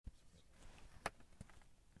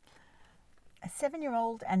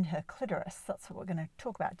7-year-old and her clitoris. That's what we're going to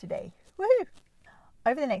talk about today. Woohoo!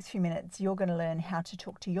 Over the next few minutes, you're going to learn how to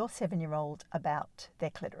talk to your 7-year-old about their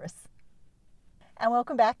clitoris. And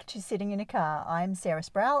welcome back to Sitting in a Car. I'm Sarah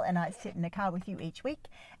Sproul, and I sit in a car with you each week,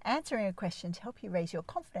 answering a question to help you raise your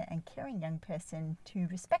confident and caring young person to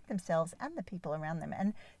respect themselves and the people around them.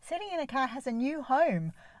 And Sitting in a Car has a new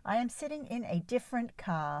home. I am sitting in a different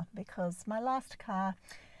car because my last car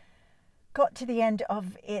got to the end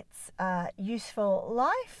of its useful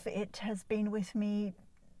life. It has been with me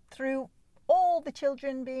through all the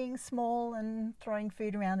children being small and throwing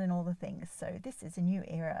food around and all the things. So this is a new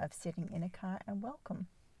era of sitting in a car, and welcome.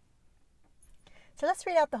 So let's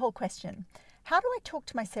read out the whole question. How do I talk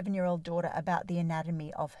to my 7-year-old daughter about the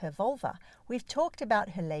anatomy of her vulva? We've talked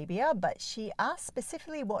about her labia, but she asked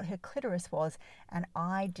specifically what her clitoris was, and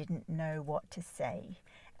I didn't know what to say.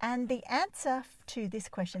 And the answer to this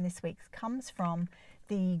question this week comes from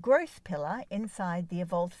the growth pillar inside the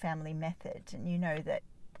Evolved Family Method. And you know that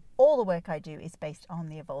all the work I do is based on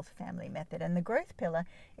the Evolved Family Method. And the growth pillar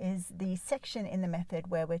is the section in the method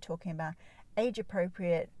where we're talking about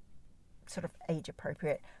age-appropriate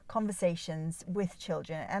conversations with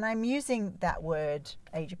children. And I'm using that word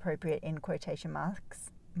age-appropriate in quotation marks.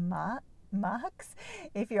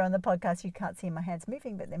 If you're on the podcast, you can't see my hands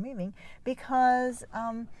moving, but they're moving because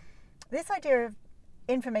this idea of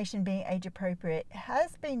information being age appropriate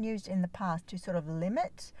has been used in the past to sort of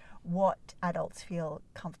limit what adults feel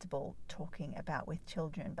comfortable talking about with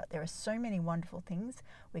children. But there are so many wonderful things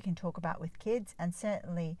we can talk about with kids, and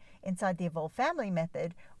certainly inside the Evolved Family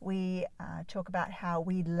Method we talk about how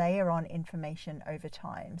we layer on information over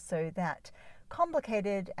time so that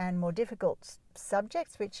complicated and more difficult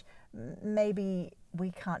subjects, which maybe we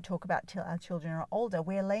can't talk about till our children are older,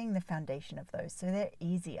 we're laying the foundation of those so they're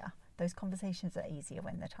easier. Those conversations are easier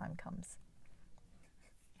when the time comes.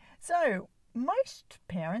 So most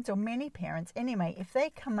parents, or many parents anyway, if they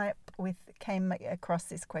came across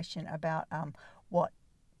this question about what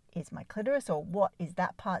is my clitoris or what is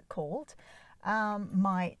that part called,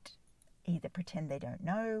 might either pretend they don't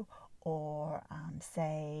know or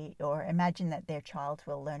imagine that their child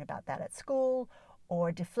will learn about that at school,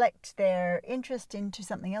 or deflect their interest into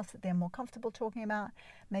something else that they're more comfortable talking about.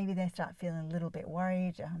 Maybe they start feeling a little bit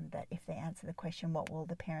worried that if they answer the question, what will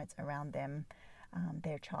the parents around them,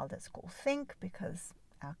 their child at school think, because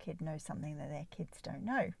our kid knows something that their kids don't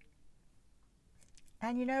know.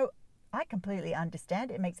 And you know, I completely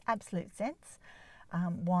understand. It makes absolute sense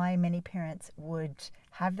why many parents would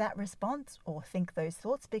have that response or think those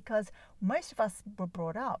thoughts, because most of us were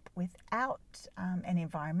brought up without an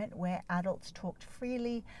environment where adults talked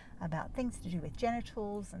freely about things to do with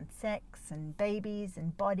genitals and sex and babies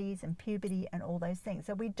and bodies and puberty and all those things.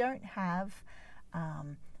 So we don't have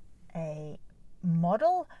a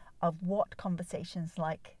model of what conversations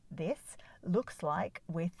like this looks like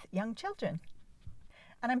with young children.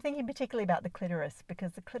 And I'm thinking particularly about the clitoris,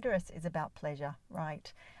 because the clitoris is about pleasure,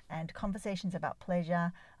 right? And conversations about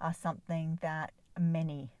pleasure are something that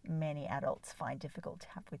many, many adults find difficult to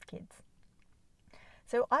have with kids.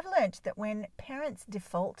 So I've learned that when parents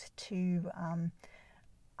default to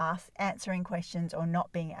answering questions or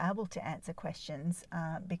not being able to answer questions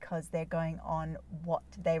because they're going on what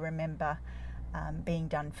they remember being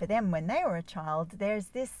done for them when they were a child, there's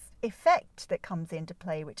this effect that comes into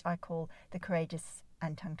play, which I call the courageous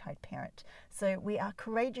and tongue-tied parent. So we are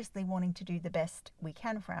courageously wanting to do the best we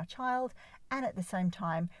can for our child, and at the same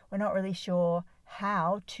time we're not really sure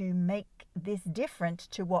how to make this different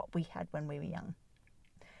to what we had when we were young.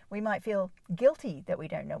 We might feel guilty that we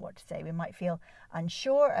don't know what to say. We might feel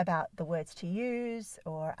unsure about the words to use,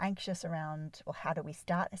 or anxious around, or how do we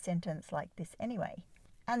start a sentence like this anyway?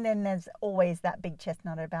 And then there's always that big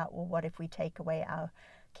chestnut about, well, what if we take away our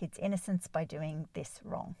kids' innocence by doing this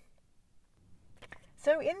wrong?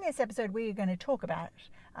 So in this episode, we're going to talk about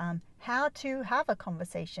how to have a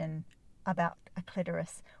conversation about a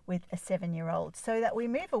clitoris with a 7-year-old, so that we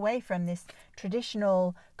move away from this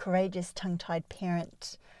traditional courageous tongue-tied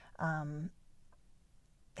parent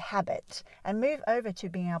habit and move over to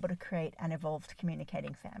being able to create an evolved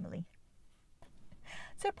communicating family.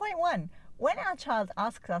 So point 1, when our child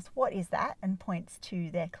asks us what is that and points to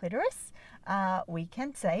their clitoris, we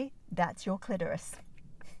can say, that's your clitoris.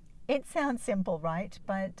 It sounds simple, right?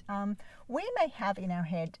 But we may have in our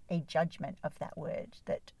head a judgment of that word,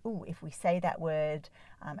 that, if we say that word,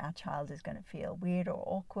 our child is going to feel weird or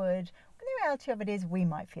awkward. When the reality of it is, we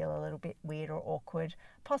might feel a little bit weird or awkward,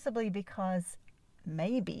 possibly because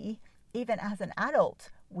maybe even as an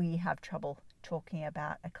adult, we have trouble talking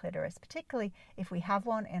about a clitoris, particularly if we have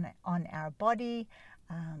one on our body,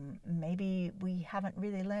 Maybe we haven't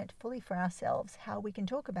really learnt fully for ourselves how we can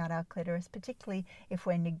talk about our clitoris, particularly if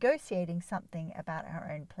we're negotiating something about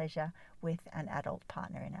our own pleasure with an adult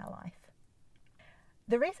partner in our life.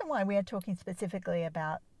 The reason why we are talking specifically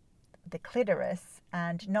about the clitoris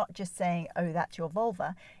and not just saying, oh, that's your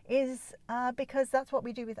vulva, is because that's what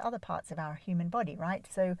we do with other parts of our human body, right?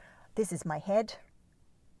 So this is my head,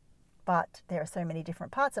 but there are so many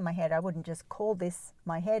different parts of my head. I wouldn't just call this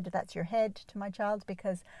my head, that's your head, to my child,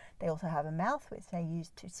 because they also have a mouth which they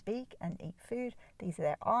use to speak and eat food. These are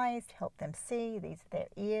their eyes to help them see. These are their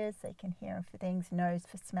ears. They can hear for things, nose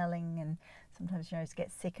for smelling, and sometimes nose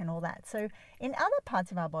gets sick and all that. So in other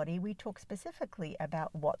parts of our body, we talk specifically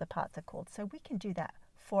about what the parts are called. So we can do that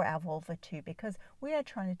for our vulva too, because we are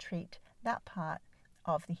trying to treat that part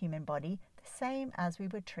of the human body the same as we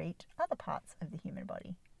would treat other parts of the human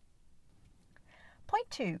body. Point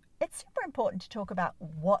 2, it's super important to talk about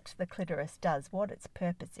what the clitoris does, what its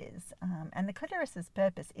purpose is. And the clitoris's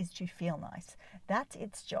purpose is to feel nice. That's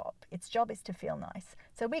its job. Its job is to feel nice.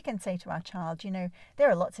 So we can say to our child, you know, there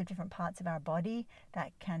are lots of different parts of our body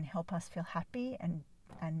that can help us feel happy and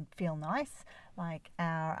feel nice. Like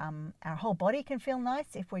our whole body can feel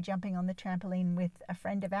nice if we're jumping on the trampoline with a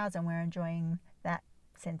friend of ours and we're enjoying that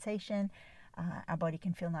sensation. Our body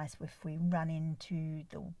can feel nice if we run into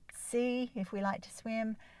the sea, if we like to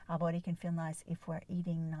swim. Our body can feel nice if we're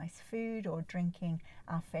eating nice food or drinking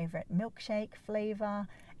our favorite milkshake flavor.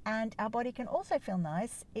 And our body can also feel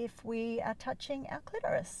nice if we are touching our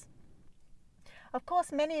clitoris. Of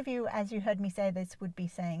course, many of you, as you heard me say this, would be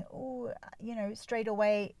saying, oh, you know, straight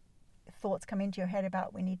away thoughts come into your head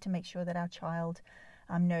about we need to make sure that our child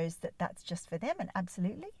knows that that's just for them, and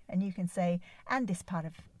absolutely. And you can say, and this part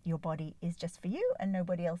of your body is just for you and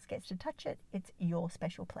nobody else gets to touch it. It's your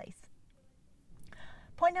special place.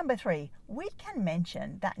 Point number 3, we can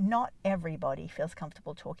mention that not everybody feels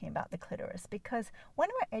comfortable talking about the clitoris, because when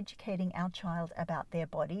we're educating our child about their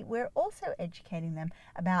body, we're also educating them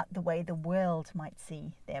about the way the world might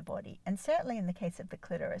see their body. And certainly in the case of the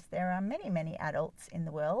clitoris, there are many, many adults in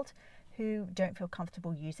the world who don't feel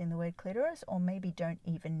comfortable using the word clitoris, or maybe don't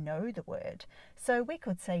even know the word. So we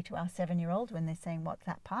could say to our 7-year-old when they're saying, what's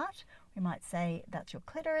that part? We might say, that's your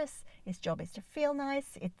clitoris. Its job is to feel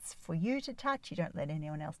nice. It's for you to touch. You don't let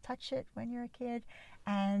anyone else touch it when you're a kid.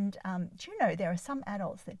 And do you know, there are some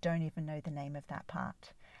adults that don't even know the name of that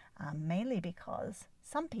part, mainly because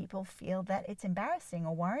some people feel that it's embarrassing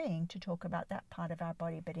or worrying to talk about that part of our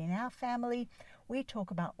body. But in our family, we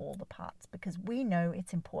talk about all the parts because we know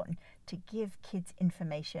it's important to give kids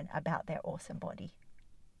information about their awesome body.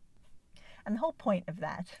 And the whole point of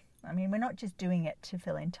that, I mean, we're not just doing it to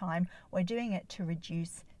fill in time, we're doing it to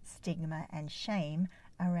reduce stigma and shame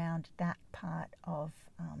around that part of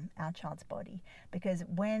our child's body. Because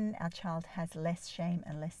when our child has less shame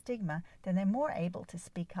and less stigma, then they're more able to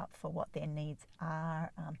speak up for what their needs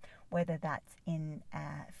are, whether that's in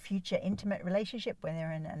a future intimate relationship when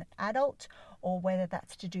they're in an adult, or whether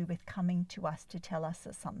that's to do with coming to us to tell us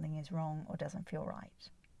that something is wrong or doesn't feel right.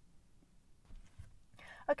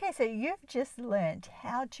 Okay, so you've just learnt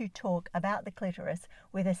how to talk about the clitoris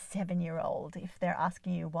with a 7-year-old if they're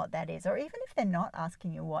asking you what that is, or even if they're not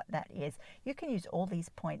asking you what that is. You can use all these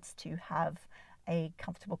points to have a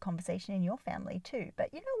comfortable conversation in your family too.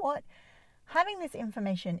 But you know what? Having this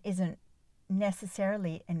information isn't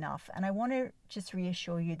necessarily enough. And I want to just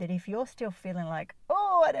reassure you that if you're still feeling like,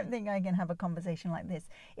 oh, I don't think I can have a conversation like this,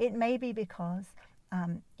 it may be because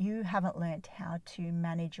you haven't learned how to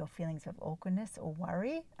manage your feelings of awkwardness or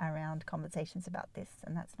worry around conversations about this,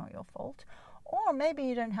 and that's not your fault. Or maybe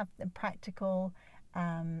you don't have the practical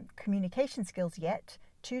communication skills yet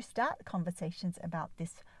to start conversations about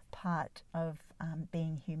this part of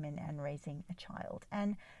being human and raising a child.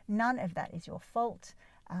 And none of that is your fault.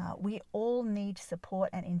 We all need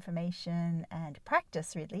support and information and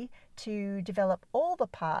practice, really, to develop all the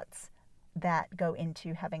parts that go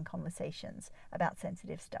into having conversations about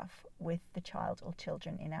sensitive stuff with the child or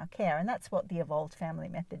children in our care. And that's what the Evolved Family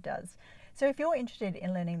Method does. So if you're interested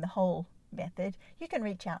in learning the whole method, you can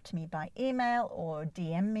reach out to me by email or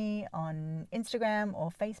DM me on Instagram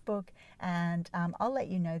or Facebook, and I'll let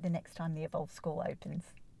you know the next time the Evolved School opens.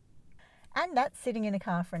 And that's Sitting in a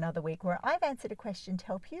Car for Another Week, where I've answered a question to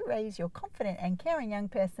help you raise your confident and caring young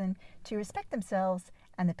person to respect themselves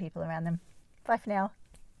and the people around them. Bye for now.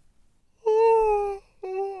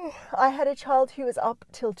 I had a child who was up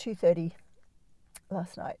till 2:30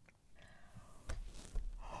 last night.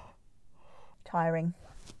 Tiring.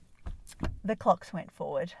 The clocks went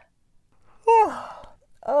forward.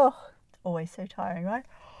 Oh, always so tiring, right?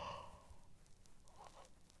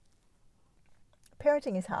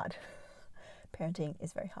 Parenting is hard. parenting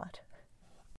is very hard.